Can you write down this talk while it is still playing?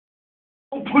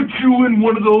put you in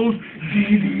one of those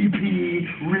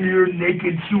DDP, rear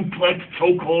naked suplex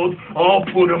chokeholds. I'll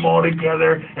put them all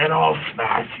together and I'll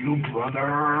smash you,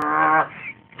 brother.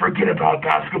 Forget about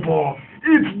basketball.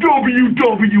 It's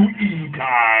WWE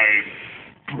time,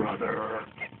 brother.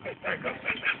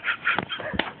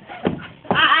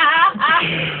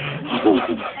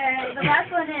 The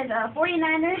last one is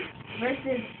 49ers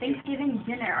versus Thanksgiving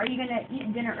dinner. Are you going to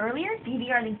eat dinner earlier,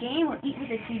 DVR the game, or eat with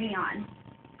the TV on?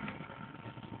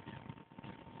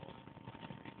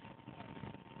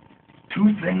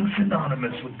 Two things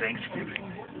synonymous with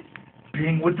Thanksgiving.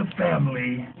 Being with the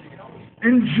family,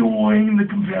 enjoying the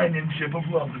companionship of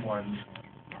loved ones,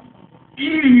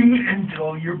 eating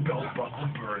until your belt buckle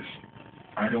bursts.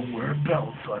 I don't wear a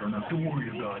belt, so I don't have to worry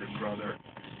about it, brother.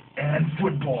 And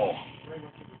football.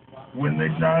 When the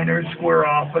Niners square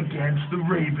off against the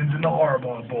Ravens in the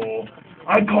Harbaugh Bowl,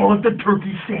 I call it the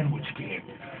turkey sandwich game.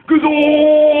 Because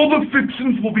all the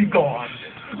fixings will be gone.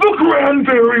 The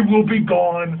cranberry will be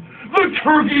gone. The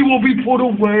turkey will be put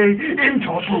away in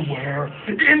Tupperware,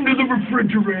 into the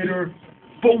refrigerator.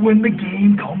 But when the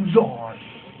game comes on,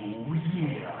 oh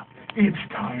yeah, it's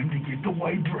time to get the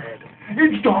white bread.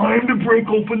 It's time to break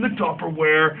open the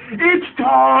Tupperware. It's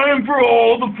time for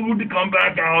all the food to come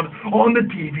back out on the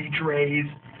TV trays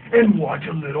and watch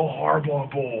a little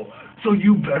Harbaugh Bowl. So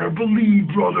you better believe,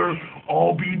 brother,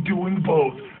 I'll be doing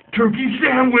both. Turkey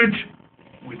sandwich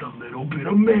with a little bit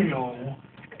of mayo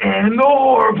and the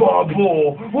Harbaugh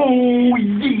Bowl. Oh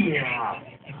yeah!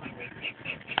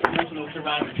 National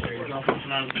Survivor Series. Also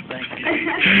synonymous with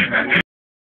Thanksgiving.